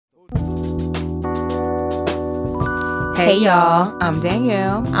Hey y'all, I'm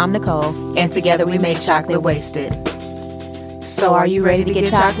Danielle, I'm Nicole, and together we make Chocolate Wasted. So are you ready to get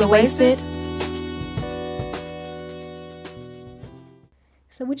chocolate wasted?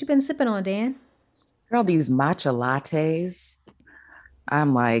 So what you been sipping on, Dan? Girl, these matcha lattes.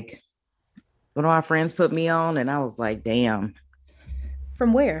 I'm like, one of my friends put me on, and I was like, damn.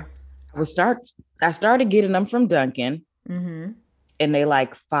 From where? I started getting them from Dunkin', Mm-hmm. and they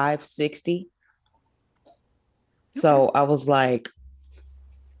like $5.60. So I was like,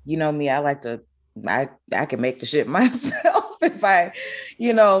 you know me, I can make the shit myself if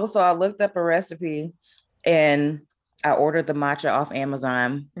so I looked up a recipe and I ordered the matcha off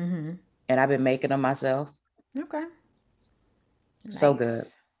Amazon, Mm-hmm. and I've been making them myself. Okay. So good.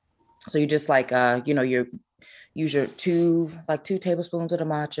 So you just you use your two tablespoons of the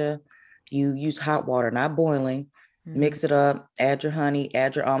matcha. You use hot water, not boiling. Mm-hmm. Mix it up, add your honey,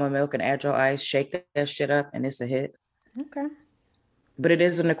 add your almond milk, and add your ice. Shake that shit up, and it's a hit. Okay. But it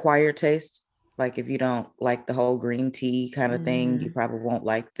is an acquired taste. Like if you don't like the whole green tea kind of thing, you probably won't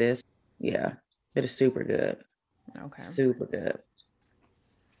like this. Yeah, it is super good. Okay. Super good.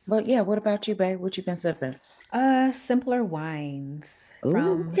 But yeah, what about you, babe? What you been sipping? Simpler wines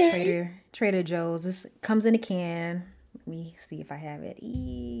from Okay. Trader Joe's. This comes in a can. Let me see if I have it.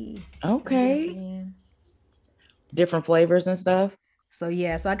 Okay. Different flavors and stuff. So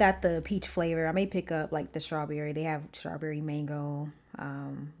I got the peach flavor. I may pick up like the strawberry. They have strawberry mango.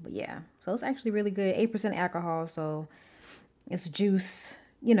 But yeah, so it's actually really good. 8% alcohol, so it's juice,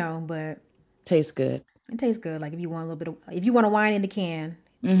 but Tastes good. it tastes good. Like if you want a little bit if you want a wine in the can,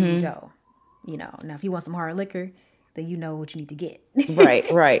 here you go. Now if you want some hard liquor, then you know what you need to get.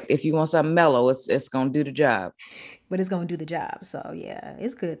 Right. If you want something mellow, it's gonna do the job. But it's gonna do the job. So yeah,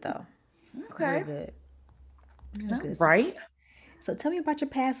 it's good though. Okay. Real good. Right. So tell me about your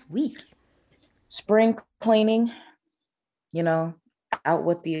past week. Spring cleaning, out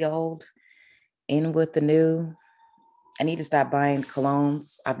with the old, in with the new. I need to stop buying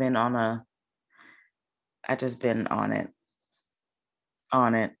colognes. I just been on it.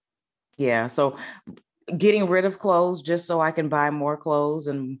 On it. Yeah. So getting rid of clothes just so I can buy more clothes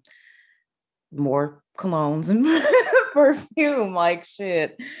and more colognes and perfume. Like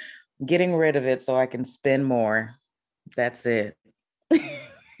shit. Getting rid of it so I can spend more. That's it.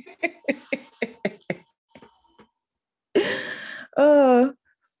 Oh,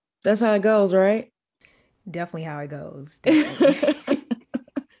 that's how it goes, right? Definitely how it goes.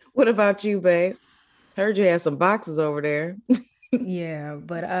 What about you, babe? Heard you had some boxes over there. Yeah,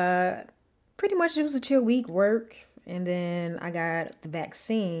 but pretty much it was a chill week, work, and then I got the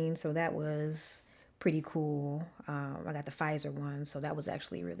vaccine, so that was pretty cool. I got the Pfizer one, so that was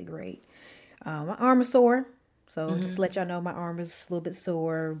actually really great. My arm is sore, so just to let y'all know, my arm is a little bit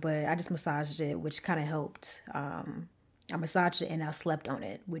sore, but I just massaged it, which kind of helped. I massaged it and I slept on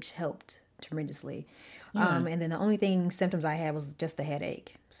it, which helped tremendously. And then the only symptoms I had was just the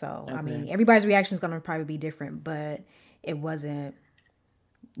headache. So, I mean, everybody's reaction is going to probably be different, but it wasn't,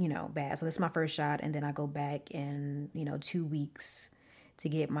 bad. So this is my first shot. And then I go back in, 2 weeks to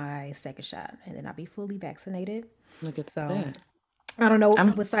get my second shot. And then I'll be fully vaccinated. Look at that. I don't know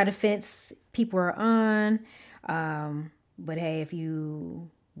what side of the fence people are on. But hey, if you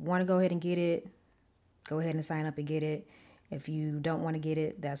want to go ahead and get it, go ahead and sign up and get it. If you don't want to get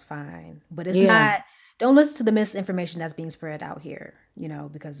it, that's fine. But it's not, don't listen to the misinformation that's being spread out here,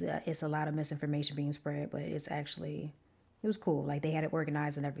 because it's a lot of misinformation being spread, but it was cool. Like they had it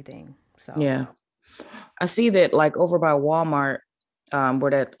organized and everything. So yeah, I see that like over by Walmart,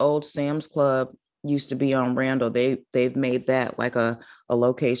 where that old Sam's Club used to be on Randall, they've made that like a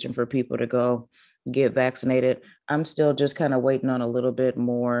location for people to go get vaccinated. I'm still just kind of waiting on a little bit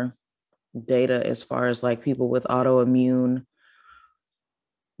more data as far as like people with autoimmune,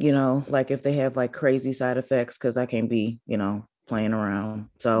 like if they have like crazy side effects, because I can't be, playing around.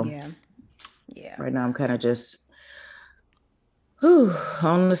 So yeah. Right now I'm kind of just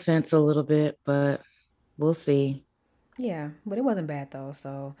on the fence a little bit, but we'll see. Yeah, but it wasn't bad though.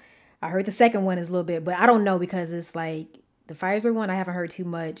 So I heard the second one is a little bit, but I don't know because it's like the Pfizer one. I haven't heard too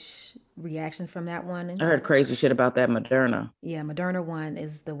much reaction from that one. I heard crazy shit about that Moderna. Yeah, Moderna one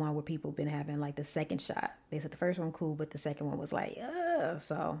is the one where people been having like the second shot. They said the first one cool, but the second one was like, ugh.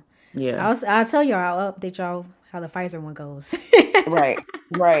 So yeah, I'll tell y'all, I'll update y'all how the Pfizer one goes. Right.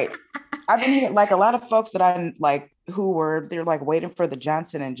 I've been hearing like a lot of folks that I like they're like waiting for the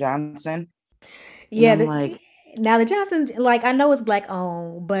Johnson and Johnson. Yeah, like, now the Johnson, like I know it's black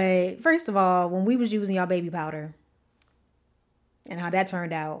owned, but first of all, when we was using y'all baby powder and how that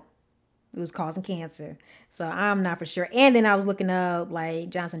turned out, it was causing cancer. So I'm not for sure. And then I was looking up like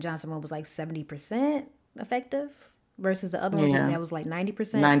Johnson one was like 70% effective. versus the other ones Yeah. that was like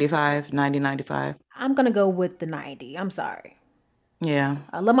 90%. 95, 90, 95. I'm gonna go with the 90. I'm sorry. Yeah.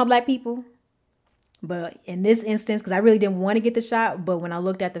 I love my black people, but in this instance, because I really didn't want to get the shot, but when I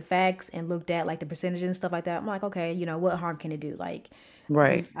looked at the facts and looked at like the percentages and stuff like that, I'm like, okay, what harm can it do? Like,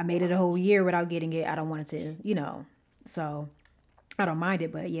 Right. I made it a whole year without getting it. I don't want it to. So I don't mind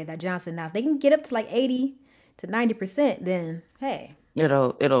it. But yeah, that Johnson, now if they can get up to like 80 to 90%, then hey,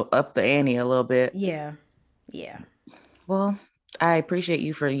 It'll up the ante a little bit. yeah, yeah. Well, I appreciate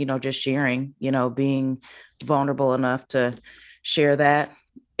you for, just sharing, being vulnerable enough to share that.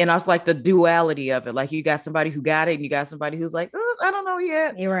 And also like the duality of it. Like you got somebody who got it and you got somebody who's like, oh, I don't know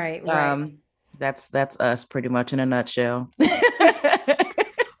yet. You're right, right. Um, that's us pretty much in a nutshell.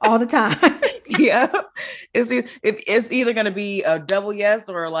 All the time. Yeah. It's either gonna be a double yes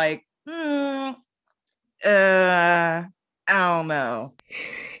or like, I don't know.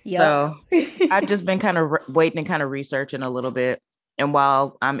 Yep. So I've just been kind of waiting and kind of researching a little bit. And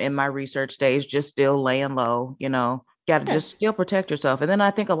while I'm in my research stage, just still laying low, got to just Yes. still protect yourself. And then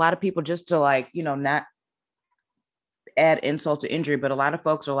I think a lot of people just to like, not add insult to injury, but a lot of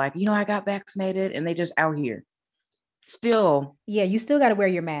folks are like, I got vaccinated and they just out here still, Yeah, you still got to wear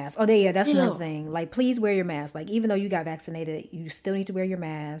your mask. Oh, yeah, that's another still thing. Like, please wear your mask. Like, even though you got vaccinated, you still need to wear your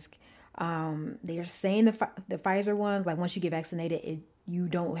mask. They're saying the Pfizer ones, like once you get vaccinated, you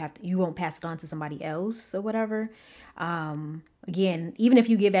don't have to, you won't pass it on to somebody else or whatever. Again, even if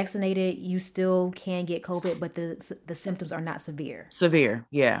you get vaccinated, you still can get COVID, but the symptoms are not severe. severe.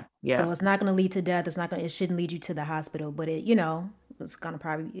 Yeah. So Yeah. it's not going to lead to death. It shouldn't lead you to the hospital, but it's going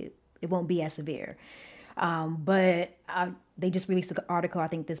to it won't be as severe. But they just released an article, I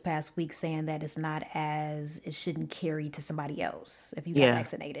think, this past week saying that it shouldn't carry to somebody else if you got Yeah.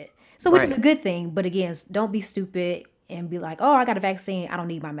 vaccinated. So, which is a Right. good thing. But again, don't be stupid and be like, oh, I got a vaccine. I don't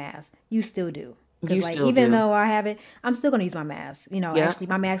need my mask. You still do. Because, You like, still even do. though I have it, I'm still going to use my mask. Yeah. Actually,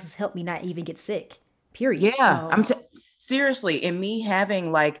 my mask has helped me not even get sick, period. Yeah. So, Seriously, and me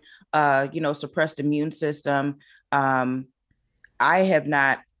having like suppressed immune system, um, I have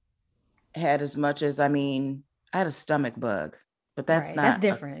not had as much as I had a stomach bug, but right. That's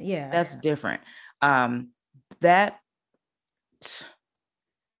different. Yeah. that's different. Um, that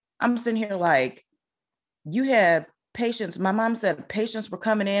I'm sitting here like you had patients. My mom said patients were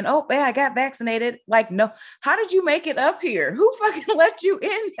coming in. Oh, yeah, I got vaccinated. Like, no, how did you make it up here? Who fucking let you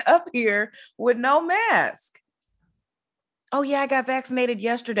in up here with no mask? Oh, yeah, I got vaccinated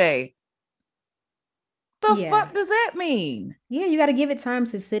yesterday. The Yeah. fuck does that mean? Yeah, you got to give it time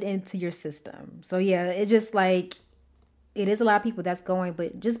to sit into your system. So yeah, it just like it is a lot of people that's going,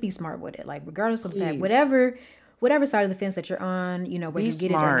 but just be smart with it. Like regardless of the fact, Please whatever side of the fence that you're on, whether be you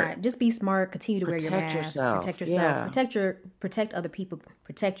get it or smart. not, just be smart. Continue to wear your Protect mask, yourself. protect yourself, Yeah. protect other people,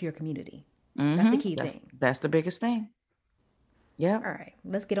 protect your community. That's the Mm-hmm. key thing. That's the biggest thing. Yep. All right,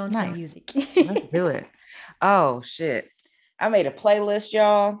 let's get on to the Nice. music. Let's do it. Oh shit. I made a playlist,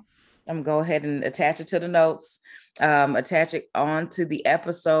 y'all. I'm gonna go ahead and attach it to the notes. Attach it onto the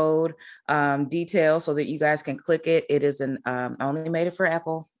episode details so that you guys can click it. It is I only made it for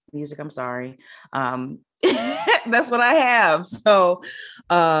Apple Music. I'm sorry. That's what I have. So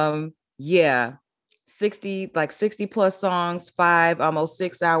yeah, 60 plus songs, almost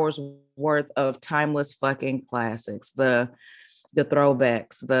 6 hours worth of timeless fucking classics. The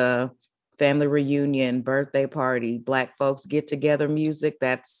throwbacks, the family reunion, birthday party, Black folks get together music.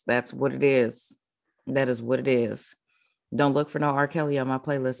 That's what it is. That is what it is. Don't look for no R. Kelly on my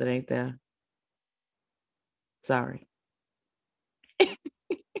playlist. It ain't there. Sorry.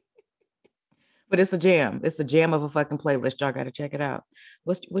 But it's a jam. It's a jam of a fucking playlist. Y'all gotta check it out.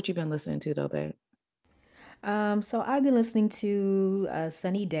 What you been listening to though, babe? So I've been listening to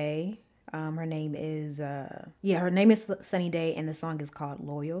Sunny Day. Her name is Sunny Day, and the song is called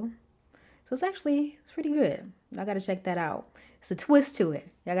Loyal. So it's pretty good. I gotta check that out. It's a twist to it.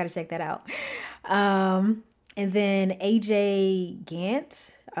 I gotta check that out. And then AJ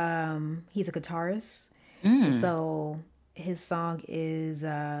Gant, he's a guitarist, and Mm. so his song is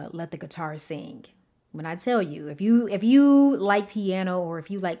 "Let the Guitar Sing." When I tell you, if you like piano or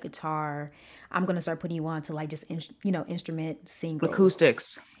if you like guitar, I'm gonna start putting you on to like just instrument singles.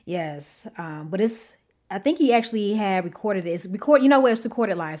 Acoustics. Yes, but it's. I think he actually had recorded it. It's record. You know what? It's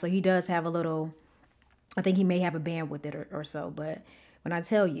recorded live, so he does have a little. I think he may have a band with it or so. But when I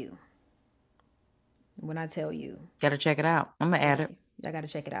tell you, when I tell you, Gotta check it out. I'm gonna add yeah, it. I gotta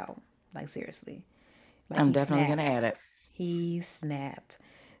check it out. Like seriously, like I'm he definitely gonna snapped. add it. He snapped.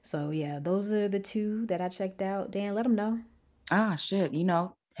 So yeah, those are the two that I checked out. Dan, let them know. Ah, shit.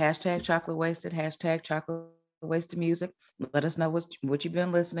 Hashtag chocolate wasted, hashtag chocolate wasted music. Let us know what you've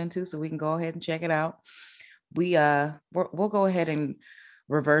been listening to so we can go ahead and check it out. we'll go ahead and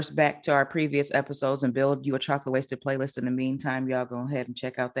reverse back to our previous episodes and build you a chocolate wasted playlist. In the meantime, y'all go ahead and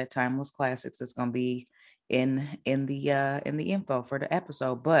check out that timeless classics. It's gonna be in the info for the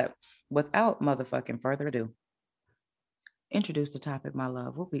episode. But without motherfucking further ado, introduce the topic, my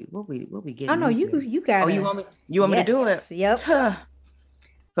love. We'll be Oh getting no, into it. you Oh, gotta. you want me to do it? Yes. Yep.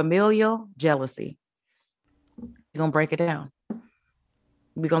 Familial jealousy. We're gonna break it down.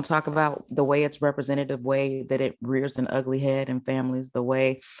 We're going to talk about the way it's representative, way that it rears an ugly head in families, the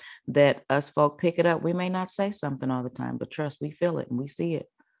way that us folk pick it up. We may not say something all the time, but trust, we feel it and we see it.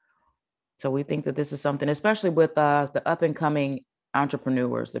 So we think that this is something, especially with the up and coming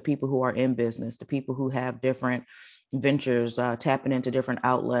entrepreneurs, the people who are in business, the people who have different ventures, tapping into different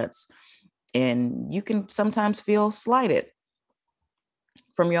outlets. And you can sometimes feel slighted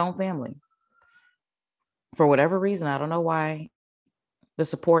from your own family for whatever reason. I don't know why the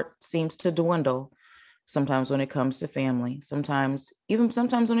support seems to dwindle sometimes when it comes to family, sometimes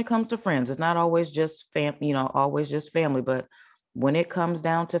when it comes to friends. It's not always just always just family, but when it comes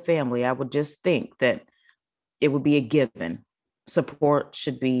down to family, I would just think that it would be a given. Support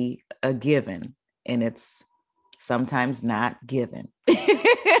should be a given, and it's sometimes not given.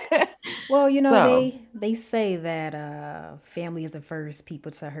 Well, So they say that family is the first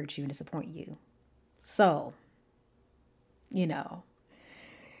people to hurt you and disappoint you. So, you know,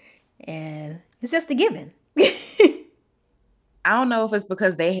 and it's just a given. I don't know if it's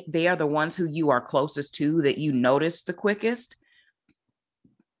because they are the ones who you are closest to that you notice the quickest,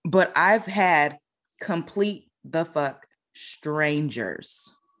 but I've had complete the fuck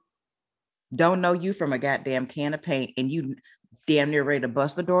strangers don't know you from a goddamn can of paint, and you damn near ready to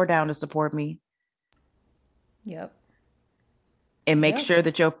bust the door down to support me Yep. and make Yep. sure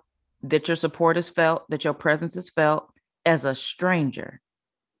that your support is felt, that your presence is felt as a stranger.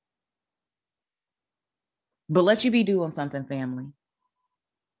 But let you be doing something, family.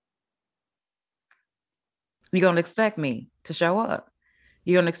 You're gonna expect me to show up.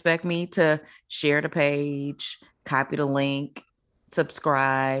 You're gonna expect me to share the page, copy the link,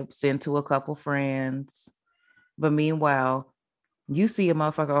 subscribe, send to a couple friends. But meanwhile, you see a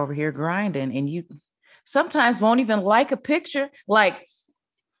motherfucker over here grinding, and you sometimes won't even like a picture. Like,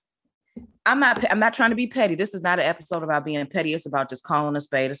 I'm not trying to be petty. This is not an episode about being petty. It's about just calling a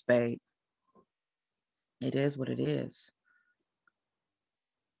spade a spade. It is what it is.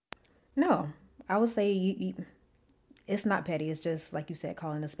 No, I would say it's not petty. It's just like you said,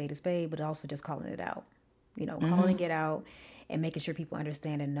 calling a spade, but also just calling it out. Mm-hmm. Calling it out and making sure people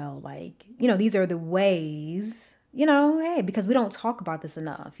understand and know, like, these are the ways. Hey, because we don't talk about this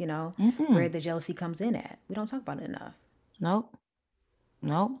enough. Where Mm-mm. the jealousy comes in at. We don't talk about it enough. Nope.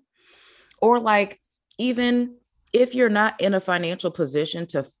 Nope. Or like, even if you're not in a financial position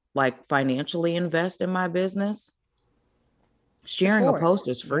to like financially invest in my business, sharing a Support. post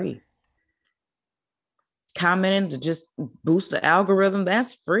is Yep. free. Commenting to just boost the algorithm,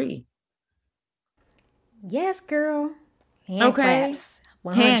 that's free. Yes, girl. Hand Okay. claps.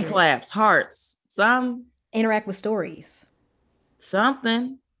 Hand 100. claps, hearts, Interact with stories.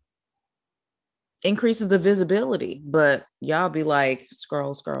 something increases the visibility. But y'all be like,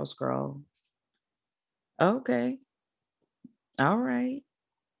 scroll, scroll, scroll. Okay. All right.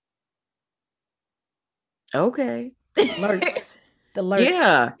 Okay. Lurks. The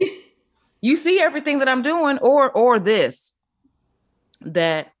Yeah. lurks. You see everything that I'm doing, or this,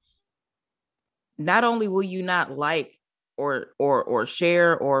 that not only will you not like or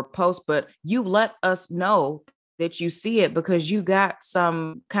share or post, but you let us know that you see it because you got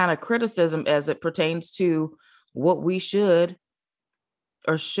some kind of criticism as it pertains to what we should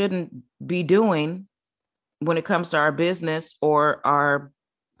or shouldn't be doing when it comes to our business or our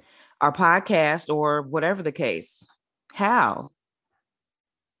podcast or whatever the case. How?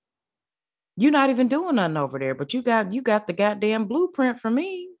 You're not even doing nothing over there, but you got the goddamn blueprint for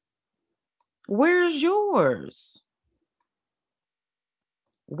me. Where's yours?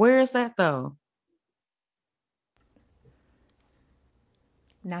 Where is that though?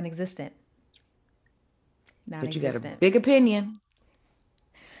 Non existent. Non But you got a existent. big opinion.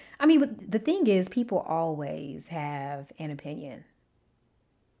 I mean, but the thing is, people always have an opinion.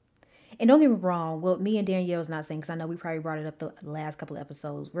 And don't get me wrong, well, me and Danielle's not saying, because I know we probably brought it up the last couple of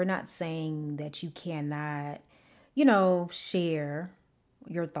episodes, we're not saying that you cannot, share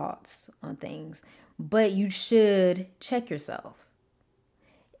your thoughts on things, but you should check yourself.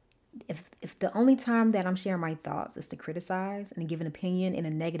 If the only time that I'm sharing my thoughts is to criticize and give an opinion in a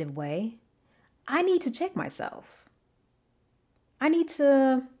negative way, I need to check myself. I need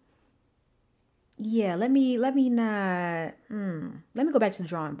to, yeah, let me not let me go back to the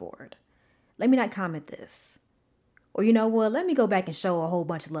drawing board. Let me not comment this. Or you know what? Let me go back and show a whole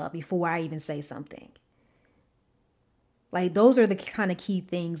bunch of love before I even say something. Like those are the kind of key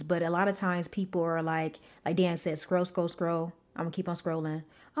things. But a lot of times people are like Dan said, scroll, scroll, scroll. I'm gonna keep on scrolling.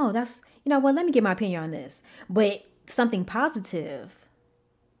 Oh, that's you know what? Let me get my opinion on this. But something positive,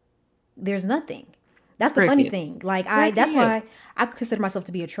 there's nothing. That's the funny Crickets. thing. Like that's Cricket. why I consider myself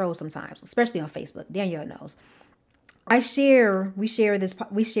to be a troll sometimes, especially on Facebook. Danielle knows. We share the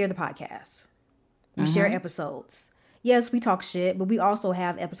podcast. We share Mm-hmm. episodes. Yes, we talk shit, but we also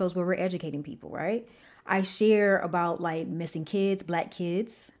have episodes where we're educating people, right? I share about like missing kids, black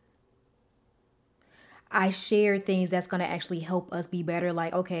kids. I share things that's going to actually help us be better.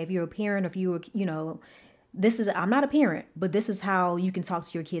 Like, okay, if you're a parent, if you were, I'm not a parent, but this is how you can talk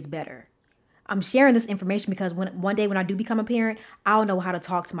to your kids better. I'm sharing this information because when one day when I do become a parent, I'll know how to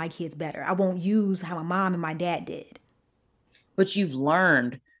talk to my kids better. I won't use how my mom and my dad did. But you've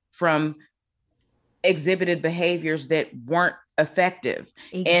learned from exhibited behaviors that weren't effective.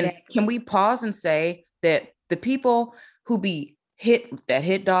 And can Exactly. we pause and say that the people who be hit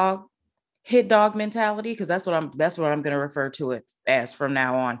dog mentality, because that's what I'm going to refer to it as from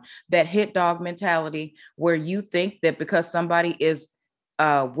now on, that hit dog mentality, where you think that because somebody is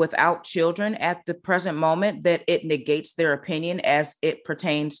without children at the present moment, that it negates their opinion as it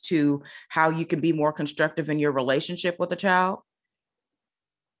pertains to how you can be more constructive in your relationship with a child.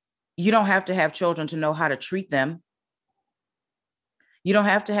 You don't have to have children to know how to treat them. You don't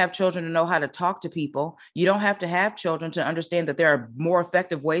have to have children to know how to talk to people. You don't have to have children to understand that there are more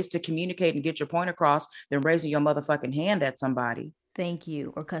effective ways to communicate and get your point across than raising your motherfucking hand at somebody Thank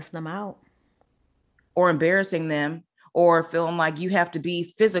you. Or cussing them out. or embarrassing them or feeling like you have to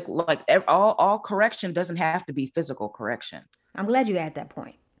be physical. Like all correction doesn't have to be physical correction. I'm glad you add that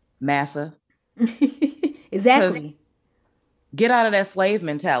point. Massa. Because Exactly. get out of that slave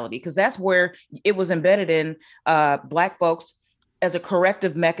mentality, because that's where it was embedded in Black folks as a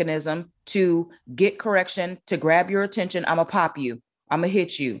corrective mechanism to get correction, to grab your attention. I'm gonna pop you, I'm gonna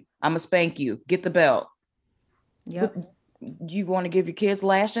hit you, I'm gonna spank you, get the belt. But Yep. you want to give your kids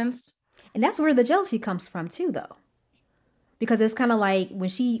lashings? And that's where the jealousy comes from too, though. Because it's kind of like when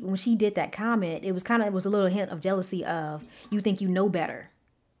she did that comment, it was a little hint of jealousy of you think you know better.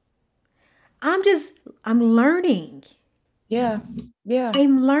 I'm just I'm learning. Yeah, yeah.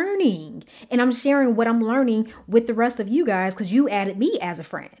 I'm learning. And I'm sharing what I'm learning with the rest of you guys because you added me as a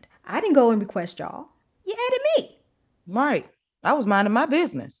friend. I didn't go and request y'all. You added me. Right. I was minding my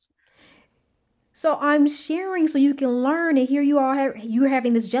business. So I'm sharing so you can learn, and here you are you're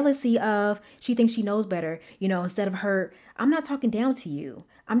having this jealousy of she thinks she knows better, instead of her. I'm not talking down to you.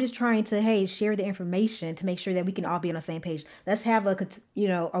 I'm just trying to hey share the information to make sure that we can all be on the same page. Let's have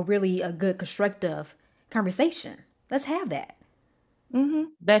a really a good constructive conversation. Let's have that.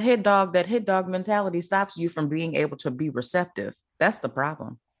 That hit dog mentality stops you from being able to be receptive. That's the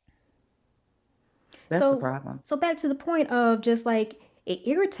problem. That's the So problem. so back to the point of just like it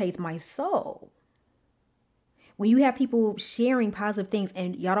irritates my soul when you have people sharing positive things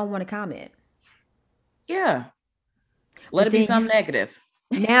and y'all don't want to comment. Yeah. Let But it be then something negative.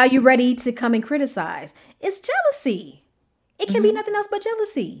 now you're ready to come and criticize. It's jealousy. It can be Mm-hmm. nothing else but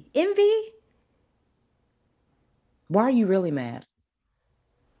jealousy. Envy. Why are you really mad?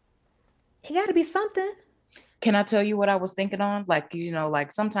 It got to be something. Can I tell you what I was thinking on? Like,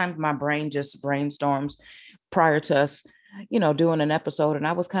 like sometimes my brain just brainstorms prior to us, doing an episode. And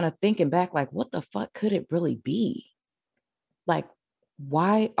I was kind of thinking back, like, what the fuck could it really be? Like,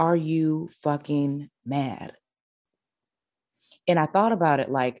 why are you fucking mad? And I thought about it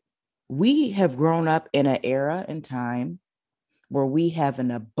like, we have grown up in an era and time where we have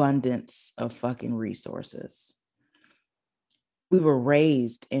an abundance of fucking resources. We were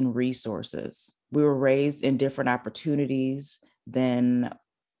raised in resources. We were raised in different opportunities than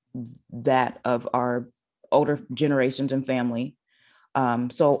that of our older generations and family.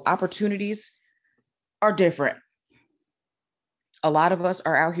 So opportunities are different. A lot of us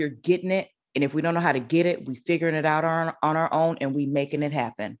are out here getting it. And if we don't know how to get it, we figuring it out on our own and we making it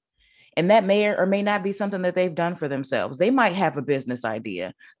happen. And that may or may not be something that they've done for themselves. They might have a business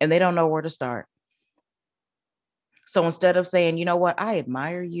idea and they don't know where to start. So instead of saying, you know what, I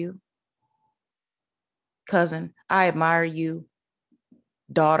admire you, cousin, I admire you,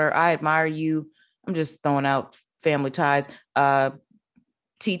 daughter, I admire you. I'm just throwing out family ties.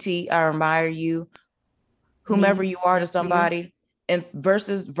 TT, I admire you, whomever you Niece, are to nephew. somebody. And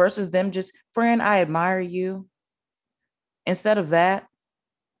versus them just, friend, I admire you. Instead of that,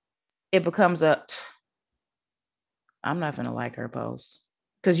 it becomes a I'm not gonna like her post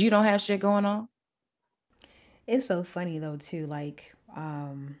because you don't have shit going on. It's so funny though too.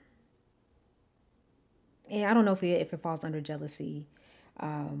 And I don't know if it falls under jealousy,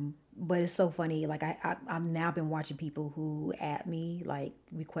 but it's so funny. Like I've now been watching people who at me, like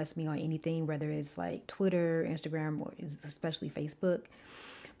request me on anything, whether it's like Twitter, Instagram, or especially Facebook,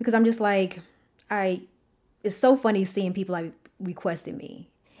 because I'm just like, I. It's so funny seeing people like requesting me.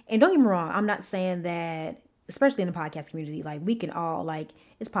 And don't get me wrong, I'm not saying that, especially in the podcast community, like we can all like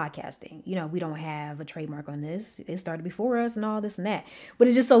it's podcasting. You know, we don't have a trademark on this. It started before us and all this and that. But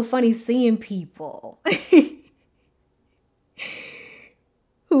it's just so funny seeing people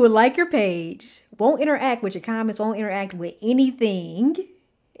who would like your page, won't interact with your comments, won't interact with anything.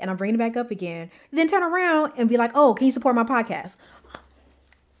 And I'm bringing it back up again. Then turn around and be like, "Oh, can you support my podcast?"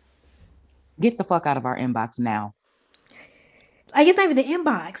 Get the fuck out of our inbox now. Like it's not even the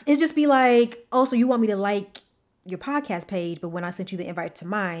inbox. It just be like, "Oh, so you want me to like your podcast page, but when I sent you the invite to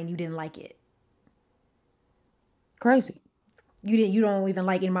mine, you didn't like it. Crazy. You don't even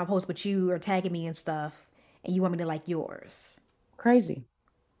like any of my posts, but you are tagging me and stuff, and you want me to like yours." Crazy.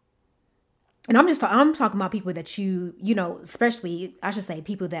 And I'm talking about people that you know, especially I should say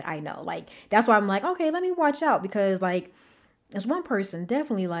people that I know. Like that's why I'm like, okay, let me watch out because like there's one person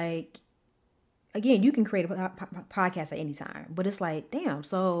definitely like again, you can create a podcast at any time, but it's like, damn,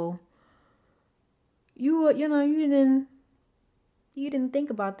 so you know you didn't think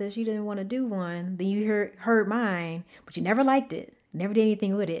about this, you didn't want to do one, then you heard mine, but you never liked it, never did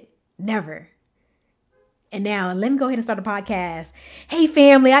anything with it, never. And now let me go ahead and start a podcast. Hey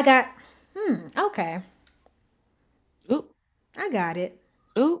family, I got okay, Ooh, I got it.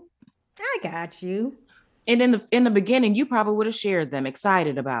 ooh. I got you. And in the beginning, you probably would have shared them,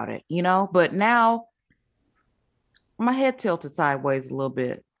 excited about it, you know. But now my head tilted sideways a little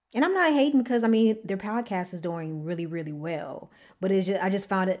bit. And I'm not hating because I mean their podcast is doing really, really well. But it's just I just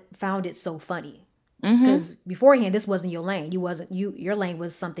found it so funny. Mm-hmm. Because beforehand this wasn't your lane. Your lane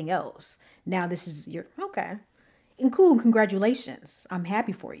was something else. Now this is your okay. And cool, congratulations. I'm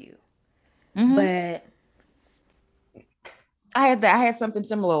happy for you. Mm-hmm. But I had something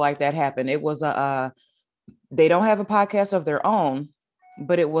similar like that happen. It was a they don't have a podcast of their own,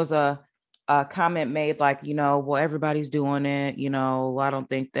 but it was a comment made like, you know, well, everybody's doing it. You know, I don't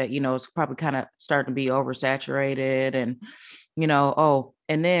think that, you know, it's probably kind of starting to be oversaturated and, you know, oh,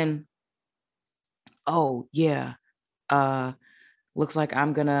 and then, oh, yeah, uh, looks like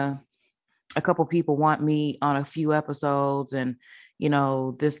a couple people want me on a few episodes and, you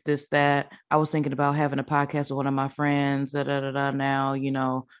know, this, that. I was thinking about having a podcast with one of my friends, now, you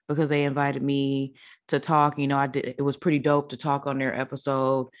know, because they invited me to talk, you know, it was pretty dope to talk on their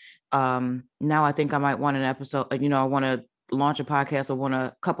episode. Now I think I might want an episode, you know, I want to launch a podcast with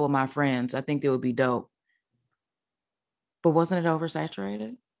a couple of my friends. I think it would be dope. But wasn't it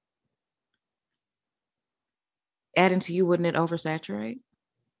oversaturated? Adding to you, wouldn't it oversaturate?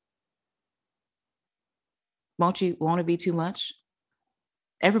 Won't it be too much?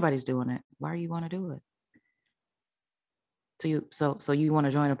 Everybody's doing it. Why do you want to do it? So you want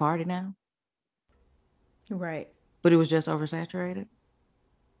to join a party now? right. But it was just oversaturated.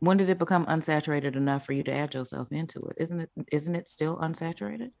 When did it become unsaturated enough for you to add yourself into it? Isn't it still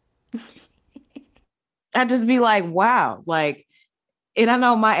unsaturated? I'd just be like, wow, like, and I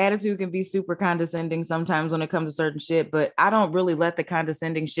know my attitude can be super condescending sometimes when it comes to certain shit, but I don't really let the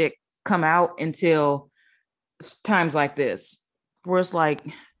condescending shit come out until times like this, where it's like,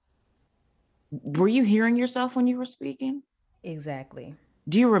 were you hearing yourself when you were speaking? Exactly.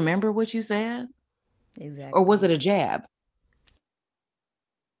 Do you remember what you said? Or was Exactly. it a jab?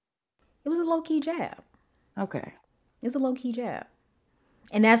 It was a low key jab. Okay. It's a low key jab.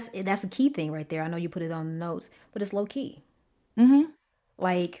 And that's a key thing right there. I know you put it on the notes, but it's low key. Mm-hmm.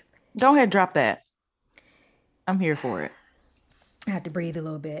 Like Go ahead, drop that. I'm here for it. I have to breathe a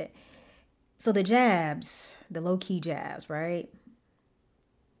little bit. So the jabs, the low key jabs, right?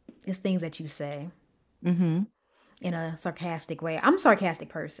 It's things that you say Mm-hmm. in a sarcastic way. I'm a sarcastic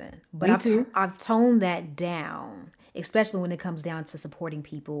person, but Me too. I've toned that down, especially when it comes down to supporting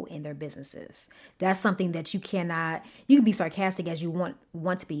people in their businesses. That's something that you can be sarcastic as you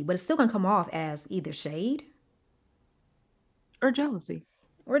want to be, but it's still gonna come off as either shade Or jealousy.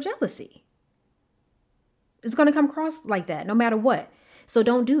 or jealousy. It's gonna come across like that no matter what. So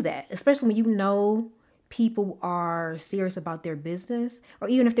don't do that, especially when you know people are serious about their business, or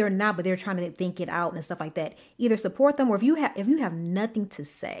even if they're not, but they're trying to think it out and stuff like that. Either support them, or if you have nothing to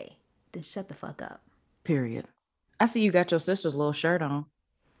say, then shut the fuck up. Period. I see you got your sister's little shirt on.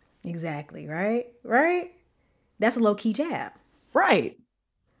 Exactly, right? Right? That's a low key jab. Right.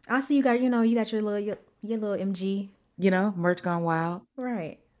 I see you got, you got your little MG. You know, merch gone wild.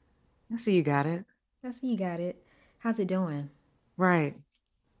 Right. I see you got it. I see you got it. How's it doing? Right.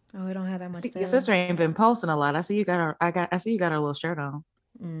 Oh, it don't have that much See, your sister sales. ain't been posting a lot. I see you got her little shirt on.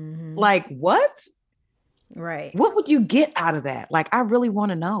 Like what? Right. What would you get out of that? Like, I really want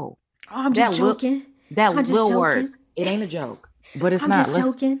to know. Oh, I'm just That little joking. that I'm just little word. joking. It ain't a joke, but it's I'm not. just Let's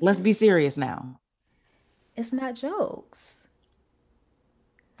joking. let's be serious now. It's not jokes.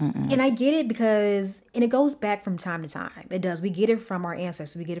 And Mm-mm. I get it because, and it goes back from time to time. It does. We get it from our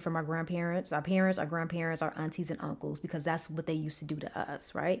ancestors. We get it from our grandparents, our parents, our grandparents, our aunties and uncles, because that's what they used to do to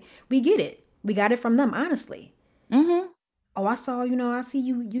us, right? We get it. We got it from them, honestly. Mm-hmm. Oh, I saw, I see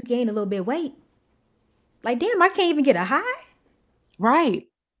you gained a little bit of weight. Like, damn, I can't even get a high. Right.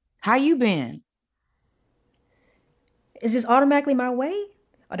 How you been? It's just automatically my weight.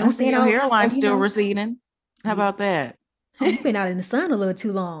 Or I don't see stand your out. Oh, hairline still receding. How yeah. about that? Oh, you've been out in the sun a little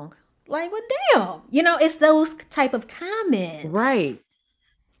too long. Like, well, damn. It's those type of comments. Right.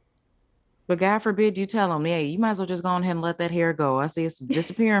 But God forbid you tell them, yeah, you might as well just go ahead and let that hair go. I see it's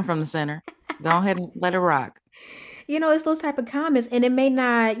disappearing from the center. Go ahead and let it rock. It's those type of comments, and it may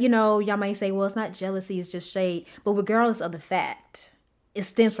not, y'all might say, well, it's not jealousy, it's just shade. But regardless of the fact, it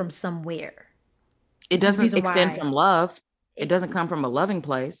stems from somewhere. It This is the doesn't reason extend why from love. It it doesn't come from a loving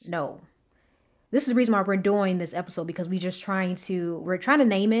place. no. This is the reason why we're doing this episode, because we're trying to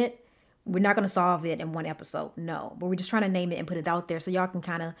name it. We're not going to solve it in one episode, no, but we're just trying to name it and put it out there so y'all can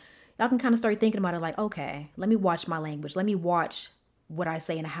kind of start thinking about it, like, okay, let me watch my language, let me watch what I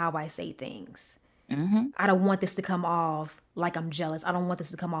say and how I say things. Mm-hmm. I don't want this to come off like I'm jealous. I don't want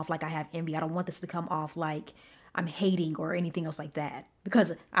this to come off like I have envy. I don't want this to come off like I'm hating or anything else like that,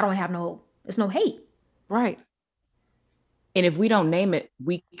 because I don't have no, it's no hate Right. And if we don't name it,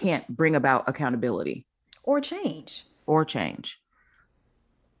 we can't bring about accountability or change. or change.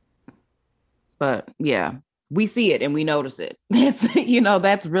 But yeah, we see it and we notice it. It's,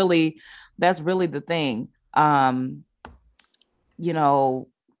 that's really the thing. You know,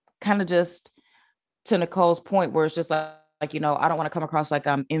 kind of just to Nicole's point where it's just like, I don't want to come across like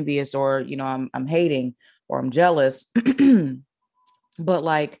I'm envious or, I'm hating or I'm jealous. But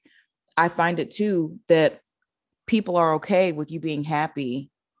like, I find it too that people are okay with you being happy.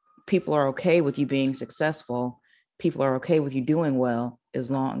 People are okay with you being successful. People are okay with you doing well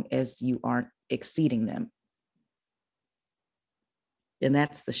as long as you aren't exceeding them. And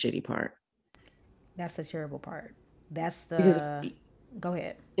that's the shitty part. That's the terrible part. That's Because the Go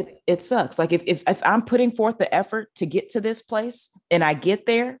ahead. it sucks. Like if I'm putting forth the effort to get to this place and I get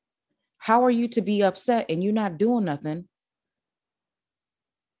there, how are you to be upset and you're not doing nothing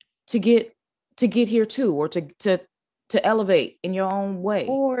to get here too, or to elevate in your own way?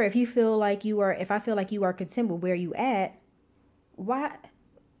 Or if I feel like you are content with where you at, why,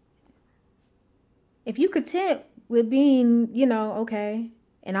 if you content with being, okay,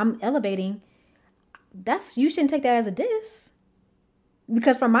 and I'm elevating, you shouldn't take that as a diss.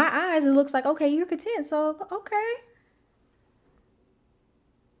 Because from my eyes, it looks like, okay, you're content. So, okay.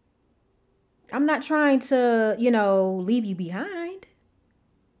 I'm not trying to, leave you behind,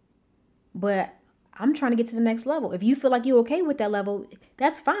 but I'm trying to get to the next level. If you feel like you're okay with that level,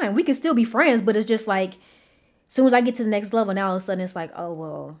 that's fine. We can still be friends, but it's just like, as soon as I get to the next level, now all of a sudden it's like, oh,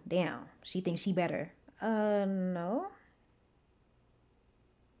 well, damn, she thinks she better. No.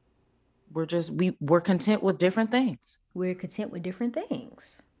 We're content with different things. We're content with different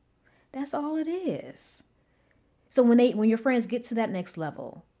things. That's all it is. So when your friends get to that next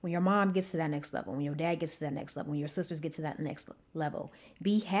level, when your mom gets to that next level, when your dad gets to that next level, when your sisters get to that next level,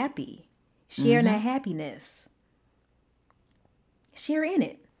 be happy. Share in that Mm-hmm. happiness. Share in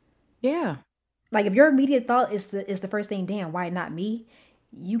it. Yeah. Like, if your immediate thought is the first thing, damn, why not me?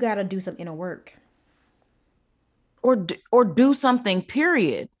 You gotta do some inner work. Or do something,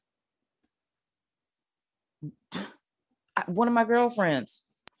 period. One of my girlfriends,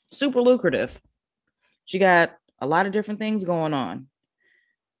 super lucrative. She got a lot of different things going on.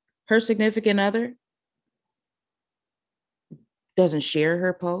 Her significant other doesn't share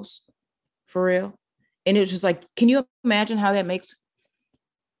her post for real. And it's just like, can you imagine how that makes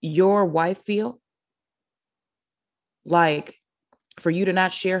your wife feel? Like, for you to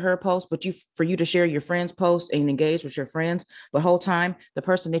not share her post, but for you to share your friend's post and engage with your friends, the whole time the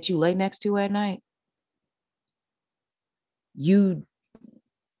person that you lay next to at night, you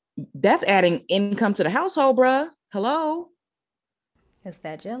that's adding income to the household, bruh. Hello. It's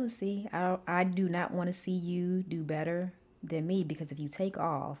that jealousy. I do not want to see you do better than me, because if you take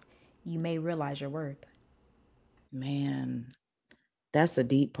off, you may realize your worth. Man, that's a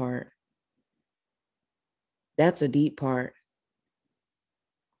deep part. That's a deep part.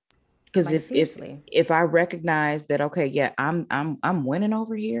 Because Like, if seriously. if I recognize that, okay, yeah, I'm winning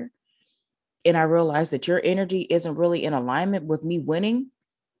over here, and I realize that your energy isn't really in alignment with me winning,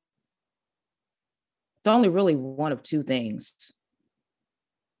 It's only really one of two things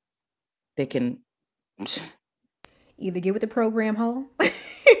that can. Either get with the program, hoe.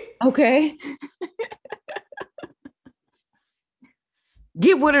 Okay.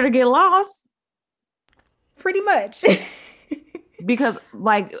 Get with her to get lost. Pretty much. Because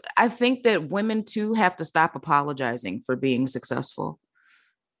like I think that women too have to stop apologizing for being successful.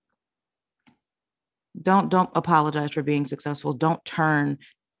 Don't apologize for being successful. Don't turn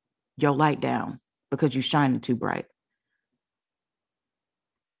your light down because you're shining too bright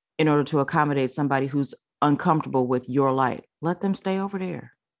in order to accommodate somebody who's uncomfortable with your light. Let them stay over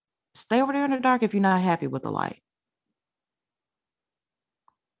there. Stay over there in the dark if you're not happy with the light.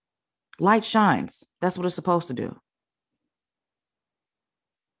 Light shines. That's what it's supposed to do.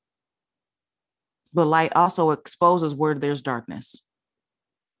 But light also exposes where there's darkness.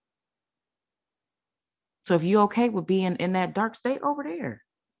 So if you're okay with being in that dark state, over there.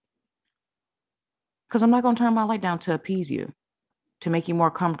 Because I'm not going to turn my light down to appease you, to make you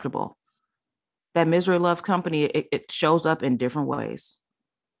more comfortable. That misery loves company, it shows up in different ways.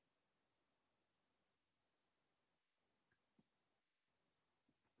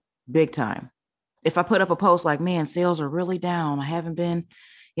 Big time. If I put up a post like, man, sales are really down, I haven't been,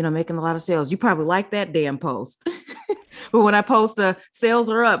 making a lot of sales, you probably like that damn post. But when I post sales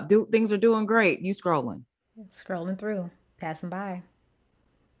are up, things are doing great, you scrolling. Scrolling through, passing by.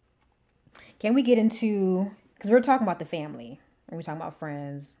 Can we get into, because we're talking about the family and we're talking about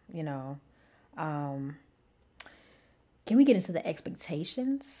friends, um, can we get into the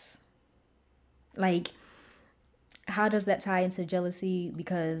expectations? Like, how does that tie into jealousy?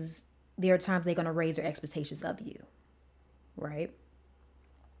 Because there are times they're going to raise their expectations of you, right?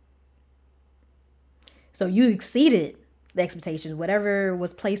 So you exceeded the expectations, whatever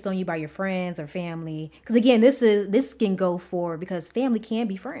was placed on you by your friends or family. Because again, this can go for, because family can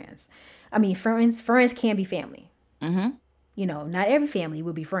be friends. I mean, friends can be family. Mm-hmm. Not every family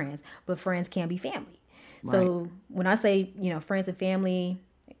will be friends, but friends can be family. Right. So when I say, friends and family,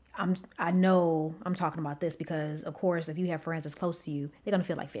 I know I'm talking about this because, of course, if you have friends that's close to you, they're gonna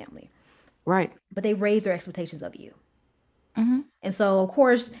feel like family. Right. But they raise their expectations of you, Mm-hmm. and so of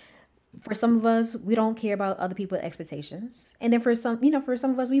course, for some of us, we don't care about other people's expectations, and then for some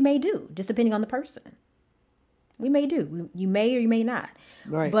of us, we may do, just depending on the person. We may do. You may or you may not.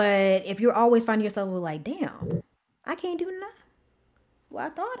 Right. But if you're always finding yourself like, damn, I can't do nothing. Well, I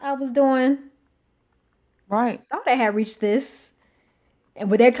thought I was doing. Right. Thought I had reached this,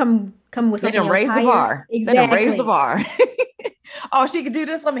 and would they come with They something didn't else raise the higher? bar. They didn't raise the Exactly. bar. Oh, she could do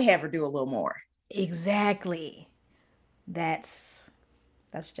this. Let me have her do a little more. Exactly. That's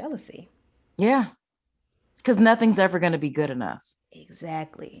jealousy. Yeah. Because nothing's ever going to be good enough.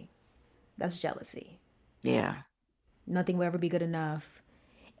 Exactly. That's jealousy. Yeah. Nothing will ever be good enough.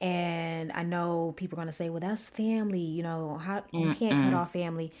 And I know people are gonna say, "Well, that's family." How you can't cut Mm-mm. off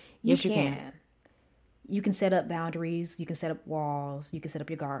family. You Yes, you can. can. You can set up boundaries. You can set up walls. You can set up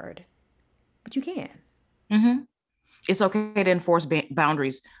your guard. But you can. Mm-hmm. It's okay to enforce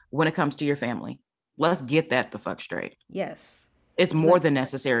boundaries when it comes to your family. Let's get that the fuck straight. Yes. It's You more let. than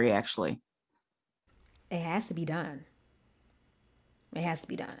necessary, actually. It has to be done. It has to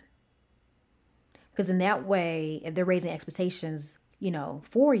be done. Because in that way, if they're raising expectations,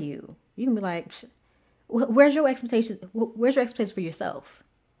 for you, you can be like, "Where's your expectations? Where's your expectations for yourself?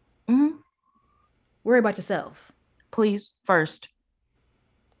 Mm-hmm. Worry about yourself. Please, first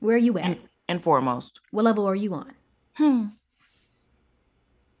Where are you at? and foremost. What level are you on?" Hmm.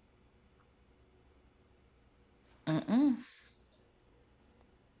 Mm-mm.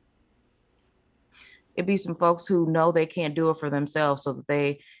 It'd be some folks who know they can't do it for themselves, so that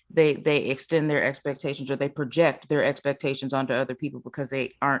they extend their expectations, or they project their expectations onto other people because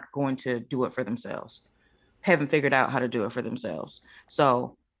they aren't going to do it for themselves. Haven't figured out how to do it for themselves.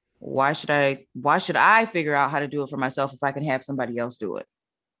 So why should I figure out how to do it for myself if I can have somebody else do it?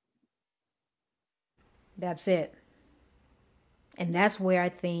 That's it. And that's where I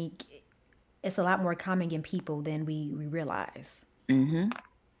think it's a lot more common in people than we realize. Mm-hmm.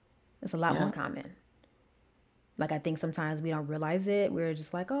 It's a lot more Yeah. common. Like I think sometimes we don't realize it. We're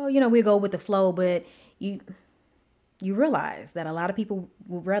just like, oh, we go with the flow, but you you realize that a lot of people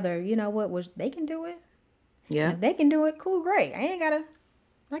would rather, what was they can do it. And Yeah. if they can do it, cool, great. I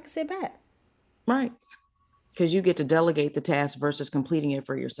can sit back. Right. Because you get to delegate the task versus completing it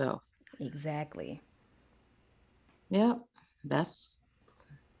for yourself. Exactly. Yep. That's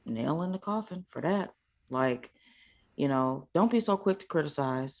nail in the coffin for that. Like, don't be so quick to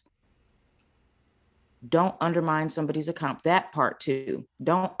criticize. Don't undermine somebody's that part too.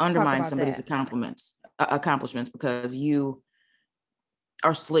 Don't Talk undermine about somebody's that. accomplishments because you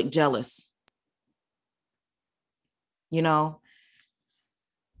are slick jealous. You know,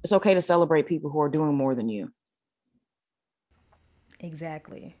 it's okay to celebrate people who are doing more than you.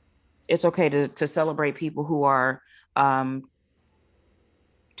 Exactly. It's okay to celebrate people who are um,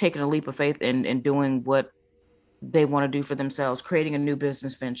 taking a leap of faith and doing what they want to do for themselves, creating a new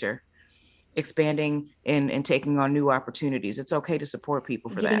business venture, expanding and taking on new opportunities. It's okay to support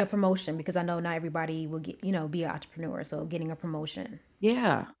people for Getting a that. promotion, because I know not everybody will get, be an entrepreneur. So getting a promotion.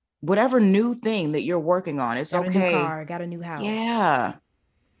 Yeah. Whatever new thing that you're working on, it's Got a new okay. car, got a new house. Yeah.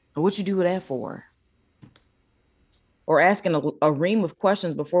 What you do that for? Or asking a ream of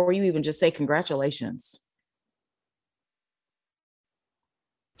questions before you even just say congratulations.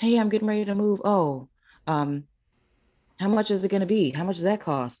 Hey, I'm getting ready to move. Oh, um, how much is it going to be? How much does that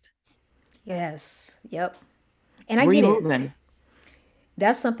cost? Yes. Yep. And I Where get you it. moving?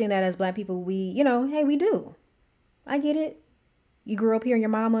 That's something that as black people, hey, we do. I get it. You grew up here and your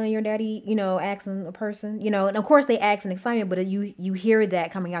mama and your daddy, asking a person, and of course they ask in excitement, but you hear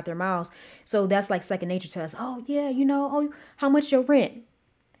that coming out their mouths. So that's like second nature to us. Oh yeah, oh, how much your rent?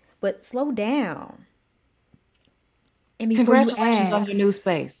 But slow down. And before you Congratulations on your new ask,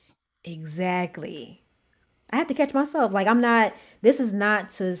 space. exactly. I have to catch myself. Like this is not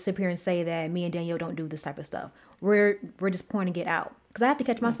to sit here and say that me and Danielle don't do this type of stuff. We're just pointing it out. Because I have to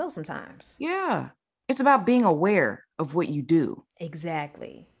catch Yeah. myself sometimes. Yeah. It's about being aware of what you do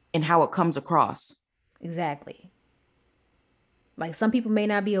Exactly. and how it comes across. Exactly. Like some people may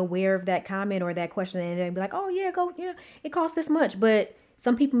not be aware of that comment or that question, and they'll be like, "Oh yeah, go yeah, it costs this much." But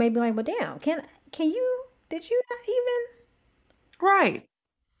some people may be like, "But damn, can you? Did you not even?" Right.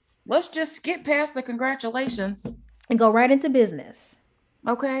 Let's just skip past the congratulations. And go right into business.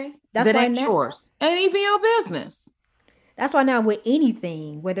 Okay. That's That why ain't now. yours. Ain't even your business. That's why now with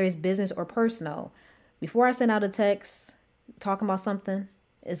anything, whether it's business or personal, before I send out a text talking about something,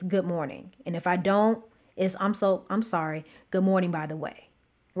 it's good morning. And if I don't, it's I'm sorry. Good morning, by the way.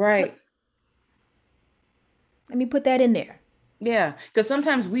 Right. Let me put that in there. Yeah. Because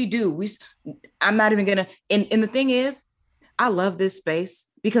sometimes we do. I'm not even gonna and the thing is, I love this space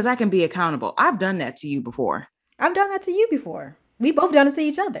because I can be accountable. I've done that to you before. I've done that to you before. We both done it to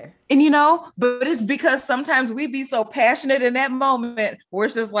each other. And but it's because sometimes we be so passionate in that moment where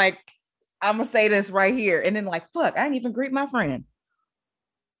it's just like, I'm gonna say this right here. And then like, fuck, I didn't even greet my friend.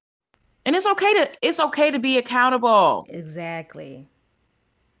 And it's okay to be accountable. Exactly.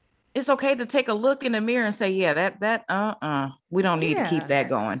 It's okay to take a look in the mirror and say, yeah, we don't need to keep Yeah. that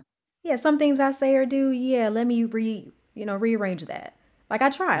going. Yeah, some things I say or do, yeah, let me rearrange that. Like I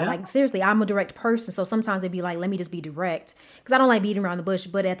try. Yeah. Like seriously, I'm a direct person, so sometimes it'd be like, let me just be direct because I don't like beating around the bush,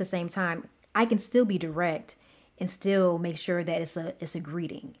 but at the same time, I can still be direct and still make sure that it's a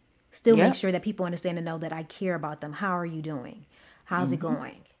greeting. Still make Yep. sure that people understand and know that I care about them. How are you doing? How's it Mm-hmm.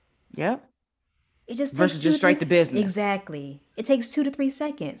 going? Yep. It just takes Versus two just to three. straight to business. Exactly. It takes 2 to 3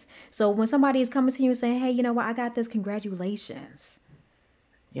 seconds. So when somebody is coming to you and saying, "Hey, you know what? I got this. Congratulations."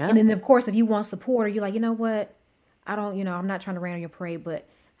 And Yep. then of course, if you want support, or you're like, you know what? I don't. I'm not trying to rain on your parade, but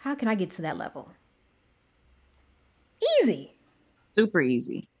how can I get to that level? Easy. Super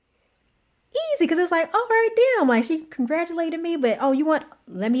easy. Easy, because it's like, all right, damn, like she congratulated me, but oh, you want?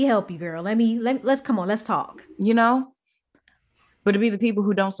 Let me help you, girl. Let's come on, let's talk. You know, but to be the people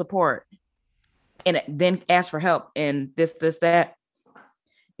who don't support and then ask for help and this, that,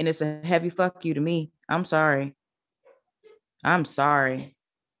 and it's a heavy fuck you to me. I'm sorry. I'm sorry.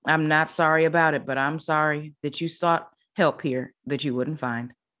 I'm not sorry about it, but I'm sorry that you sought help here that you wouldn't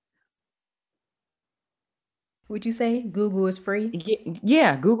find. Would you say Google is free?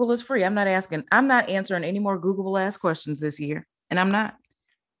 Yeah, Google is free. I'm not answering any more Googleable ass questions this year. And I'm not,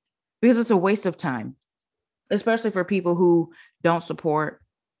 because it's a waste of time, especially for people who don't support.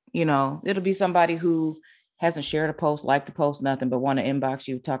 It'll be somebody who hasn't shared a post, liked the post, nothing, but want to inbox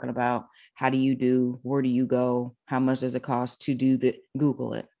you talking about how do you do, where do you go, how much does it cost to do the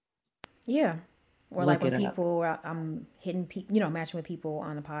Google it, Yeah. Or like look when it up. people, I'm hitting people, matching with people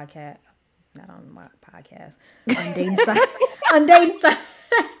on the podcast, not on my podcast, on dating sites, on dating sites,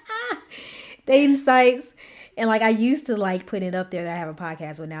 dating sites. And like I used to like put it up there that I have a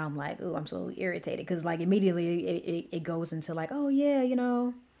podcast, but now I'm like, oh, I'm so irritated because like immediately it goes into like, oh yeah,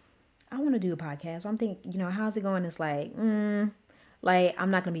 I want to do a podcast. So I'm thinking, how's it going? It's like I'm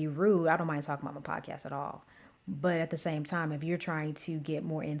not gonna be rude. I don't mind talking about my podcast at all. But at the same time, if you're trying to get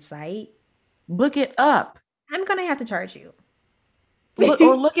more insight, Look it up. I'm gonna have to charge you.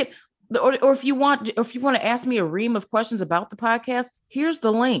 Look at or if you want to ask me a ream of questions about the podcast, here's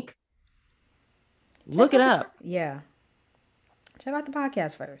the link. Check Look it out up. yeah. Check out the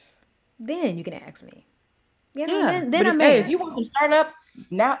podcast first. Then you can ask me. Yeah. Then But I if may. you want some startup,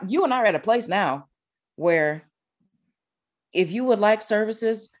 now you and I are at a place now where If you would like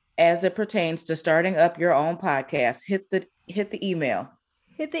services as it pertains to starting up your own podcast, hit the email.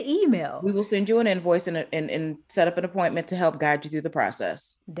 Hit the email. We will send you an invoice and set up an appointment to help guide you through the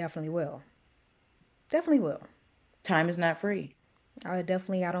process. Definitely will. Definitely will. Time is not free. I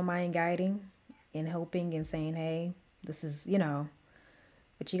don't mind guiding and helping and saying, hey, this is,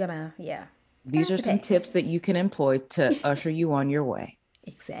 but you're gonna, yeah. Gotta These have are to some pay. tips that you can employ to usher you on your way.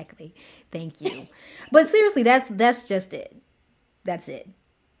 Exactly. Thank you. But seriously, that's just it. That's it.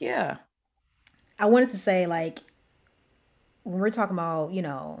 Yeah. I wanted to say, like, when we're talking about,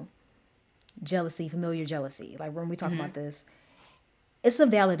 jealousy, familiar jealousy, like when we talk Mm-hmm. about this, it's a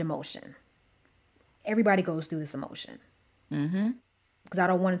valid emotion. Everybody goes through this emotion. Mm-hmm. Because I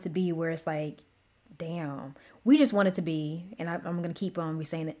don't want it to be where it's like, damn, we just want it to be, and I'm gonna keep on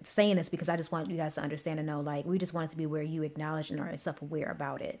saying this because I just want you guys to understand and know, like, we just want it to be where you acknowledge and are self-aware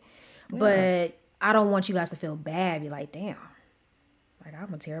about it. Yeah. But I don't want you guys to feel bad. Be like, damn, like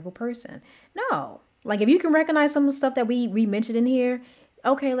I'm a terrible person. No, like if you can recognize some of the stuff that we mentioned in here,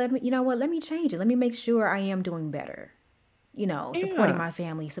 okay, let me, you know what, let me change it. Let me make sure I am doing better. Supporting Yeah. my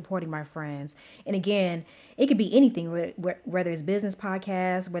family, supporting my friends. And again, it could be anything, whether it's business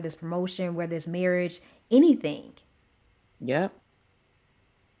podcast, whether it's promotion, whether it's marriage, anything. Yep.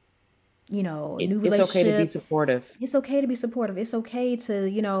 New It's okay to be relationship. supportive. It's okay to be supportive. It's okay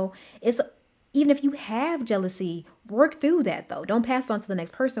to, it's even if you have jealousy, work through that though. Don't pass it on to the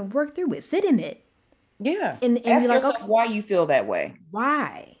next person. Work through it. Sit in it Yeah. and be Ask like, yourself okay, why you feel that way.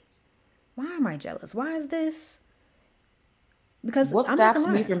 why? Why am I jealous? Why is this? Because What I'm not stops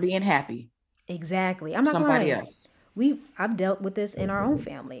gonna me lie. from being happy Exactly. I'm for not gonna somebody lie. else? I've dealt with this in our own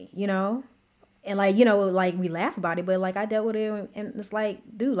family. And like, like we laugh about it, but like I dealt with it and it's like,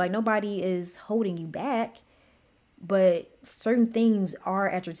 dude, like nobody is holding you back, but certain things are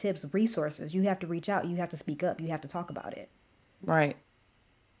at your tips, resources. You have to reach out, you have to speak up, you have to talk about it. Right.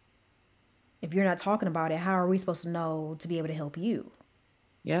 If you're not talking about it, how are we supposed to know to be able to help you?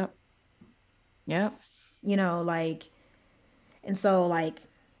 Yep. Yep. Like, and so like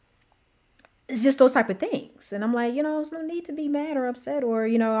it's just those type of things. And I'm like, there's no need to be mad or upset or,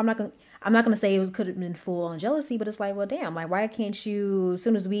 I'm not gonna say it could have been full on jealousy, but it's like, well, damn, like why can't you? As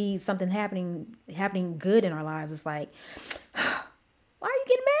soon as we something happening good in our lives, it's like, why are you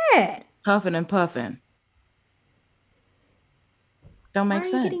getting mad? Huffing and puffing. Don't Why make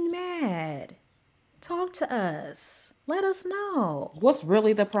are you getting sense. mad? Talk to us. Let us know. What's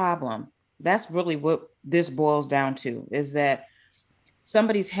really the problem? That's really what this boils down to, is that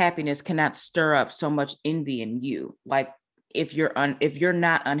somebody's happiness cannot stir up so much envy in you. Like if you're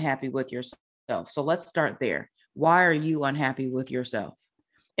not unhappy with yourself. So let's start there. Why are you unhappy with yourself?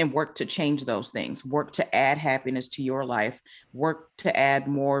 And work to change those things. Work to add happiness to your life. Work to add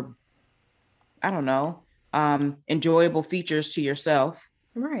more, I don't know, enjoyable features to yourself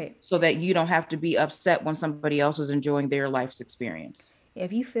Right. so that you don't have to be upset when somebody else is enjoying their life's experience.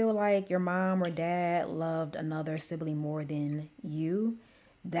 If you feel like your mom or dad loved another sibling more than you,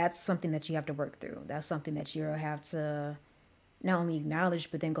 that's something that you have to work through. That's something that you'll have to not only acknowledge,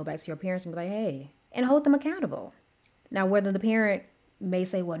 but then go back to your parents and be like, hey, and hold them accountable. Now, whether the parent may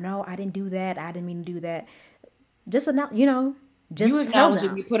say, well, no, I didn't do that. I didn't mean to do that. Just, You just tell acknowledge it,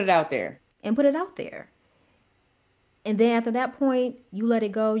 them you put it out there. and put it out there. And then after that point, you let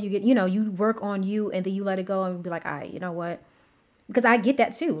it go. You get, you work on you and then you let it go and be like, all right, you know what? Because I get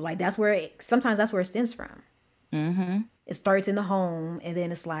that too. Like sometimes that's where it stems from. Mm-hmm. It starts in the home and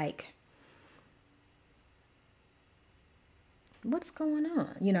then it's like, what's going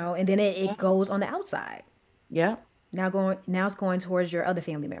on? And then it Yep. goes on the outside. Yep. Now it's going towards your other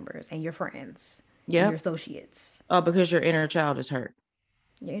family members and your friends and your Yep. associates. Oh, because your inner child is hurt.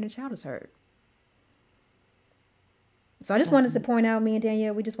 Your inner child is hurt. So I just That's wanted to point out, me and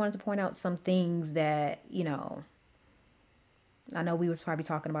Danielle, we just wanted to point out some things that, I know we were probably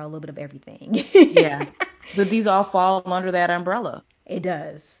talking about a little bit of everything. yeah. But these all fall under that umbrella. It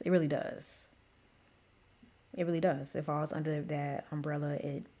does. It really does. It really does. It falls under that umbrella.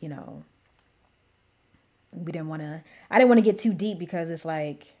 We didn't want to, I didn't want to get too deep because it's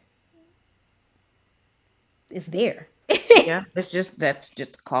like, it's there. Yeah. It's just that's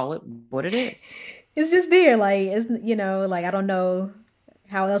just call it what it is. It's just there. Like, like I don't know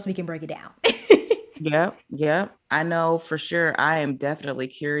how else we can break it down. Yep. Yep. I know for sure. I am definitely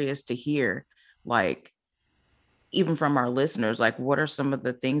curious to hear, like, even from our listeners, like, what are some of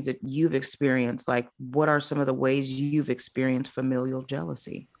the things that you've experienced? Like, what are some of the ways you've experienced familial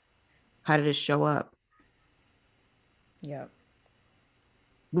jealousy? How did it show up? Yep.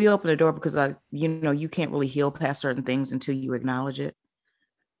 We open the door because, like, you can't really heal past certain things until you acknowledge it.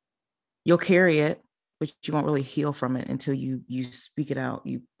 You'll carry it. but you won't really heal from it until you speak it out,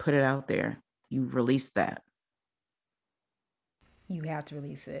 you put it out there, you release that. You have to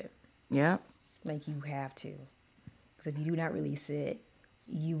release it. Yeah. Like you have to. Because if you do not release it,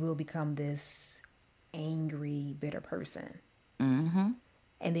 you will become this angry, bitter person. Mm-hmm.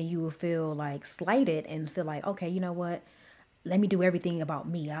 And then you will feel like slighted and feel like, okay, you know what? Let me do everything about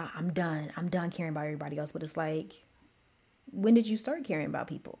me. I'm done. I'm done caring about everybody else. But it's like, when did you start caring about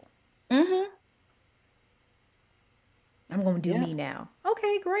people? Mm-hmm. I'm going to do Yeah. me now.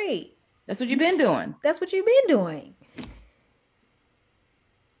 Okay, great. That's what you've You been doing. That's what you've been doing.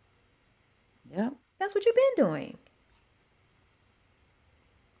 Yeah. That's what you've been doing.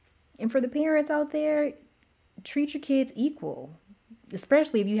 And for the parents out there, treat your kids equal,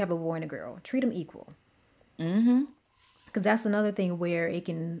 especially if you have a boy and a girl. Treat them equal, Mm-hmm. because that's another thing where it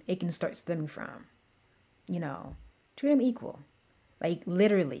can start stemming from. You know, treat them equal, like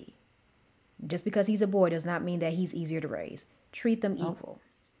literally. Just because he's a boy does not mean that he's easier to raise. Treat them Nope. equal.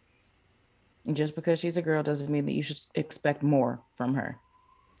 And just because she's a girl doesn't mean that you should expect more from her.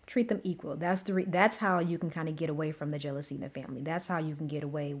 Treat them equal. That's how you can kind of get away from the jealousy in the family. That's how you can get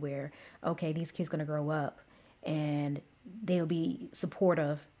away where, okay, these kids gonna grow up and they'll be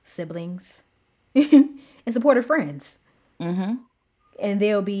supportive siblings and supportive friends, Mm-hmm. and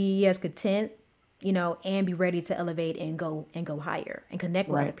they'll be as content, and be ready to elevate and go higher and connect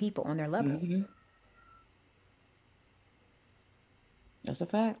with other Right. people on their level. Mm-hmm. That's a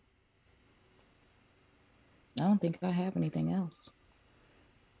fact. I don't think I have anything else.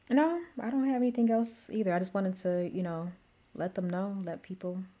 No, I don't have anything else either. I just wanted to, let them know, let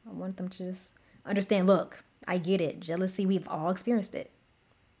people. I want them to just understand. Look, I get it. Jealousy, we've all experienced it.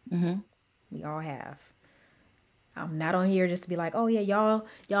 Mm-hmm. We all have. I'm not on here just to be like, oh yeah,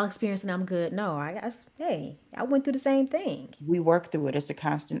 y'all experiencing. I'm good. No, I guess. Hey, I went through the same thing. We work through it. It's a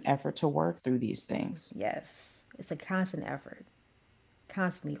constant effort to work through these things. Yes, it's a constant effort,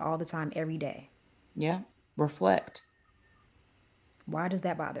 constantly, all the time, every day. Yeah. Reflect. Why does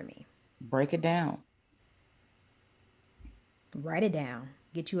that bother me? Break it down. Write it down.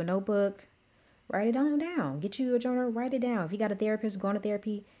 Get you a notebook. Write it on down. Get you a journal. Write it down. If you got a therapist, go on to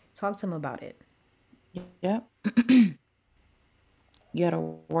therapy. Talk to them about it. Yeah. You got to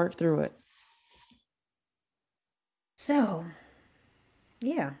work through it. So,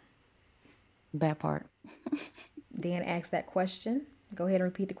 yeah, That part. Dan asked that question. Go ahead and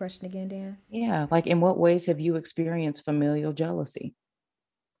repeat the question again, Dan. Yeah. Like, in what ways have you experienced familial jealousy?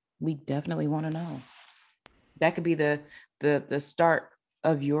 We definitely want to know. That could be the start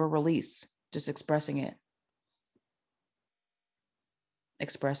of your release. Just expressing it.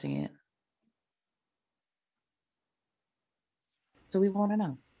 Expressing it. So we want to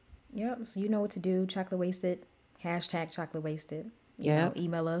know. Yep. So you know what to do. Chocolate wasted. Hashtag chocolate wasted. Yep.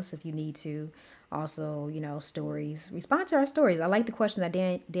 Email us if you need to. Also, stories. Respond to our stories. I like the question that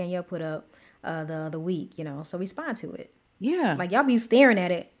Danielle put up the other week. So respond to it. Yeah. Like y'all be staring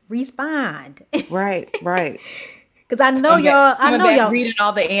at it. Respond. Right. Right. Cause I know Coming back, y'all. I coming know back, y'all. reading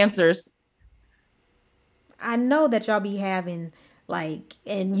all the answers. I know that y'all be having like,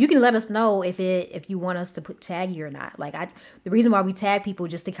 and you can let us know if you want us to tag you or not. Like the reason why we tag people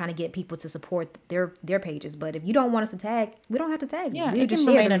just to kind of get people to support their pages. But if you don't want us to tag, we don't have to tag you. Yeah, We'll it just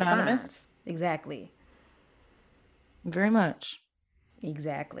can share the remain anonymous. response. Exactly. Very much.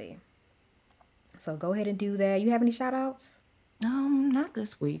 Exactly. So go ahead and do that. You have any shout outs? Not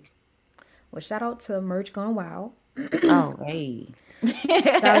this week. Well, shout out to Merch Gone Wild. Oh, hey.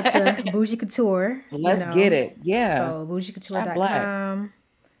 Shout out to Bougie Couture, Let's get it. Yeah. So Shop black. bougicouture.com.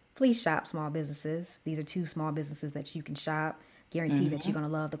 Please shop small businesses. These are two small businesses that you can shop. Guarantee that you're Hmm. going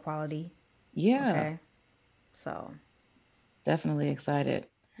to love the quality. Yeah. Okay. So, Definitely excited.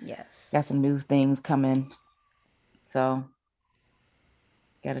 yes. Got some new things coming. So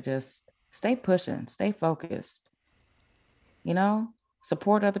gotta just stay pushing, stay focused, you know,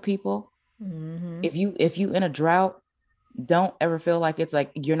 support other people. If you in a drought, don't ever feel like it's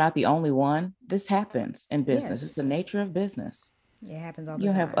like you're not the only one. This happens in business. It's the Yes. nature of business. It happens all the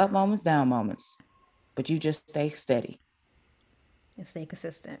You have time. up moments, down moments, but you just stay steady. And stay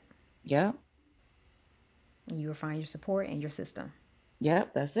consistent. Yep. And you will find your support and your system.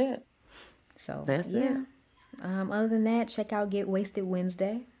 Yep. That's it. So, That's it. yeah. Other than that, check out Get Wasted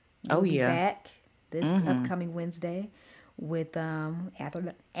Wednesday. Oh We'll be yeah. back this Mm-hmm. upcoming Wednesday with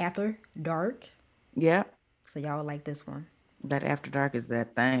After Dark. Yep. So y'all will like this one. That after dark is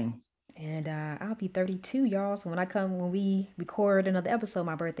that thing. And I'll be 32, y'all. So when we record another episode,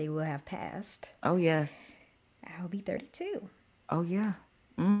 my birthday will have passed. Oh yes. I'll be 32. Oh yeah.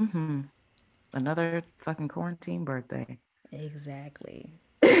 Mm-hmm. Another fucking quarantine birthday. Exactly.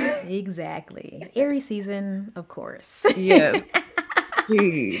 Exactly. Aries season, of course. Yes.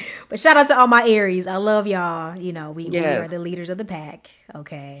 Jeez. But shout out to all my Aries. I love y'all. You know, we are the Yes. leaders of the pack.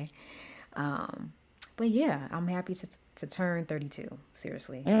 Okay. But yeah, I'm happy to turn 32.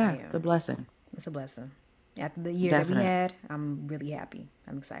 Seriously, I Yeah, it's a am. blessing. It's a blessing. After the year that we Definite. had, I'm really happy.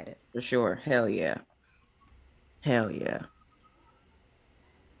 I'm excited. For sure. Hell yeah. Hell yeah.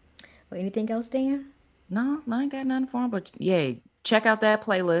 Well, anything else, Dan? No, I ain't got nothing for him, but yay. Check out that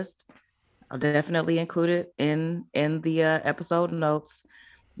playlist. I'll definitely include it in the episode notes.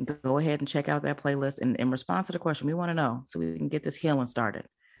 Go ahead and check out that playlist. And in response to the question, we want to know so we can get this healing started.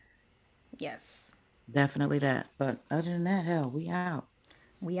 Yes. Definitely that. But other than that, hell, we out.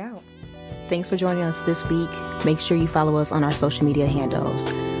 We out. Thanks for joining us this week. Make sure you follow us on our social media handles.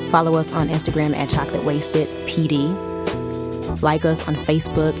 Follow us on Instagram at Chocolate Wasted PD. Like us on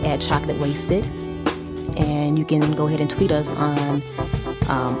Facebook at Chocolate Wasted. And you can go ahead and tweet us on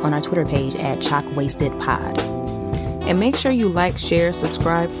our Twitter page at Choc Wasted Pod. And make sure you like, share,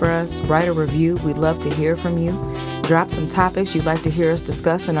 subscribe for us, write a review. We'd love to hear from you. Drop some topics you'd like to hear us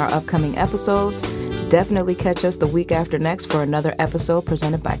discuss in our upcoming episodes. Definitely catch us the week after next for another episode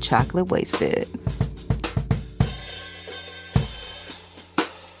presented by Chocolate Wasted.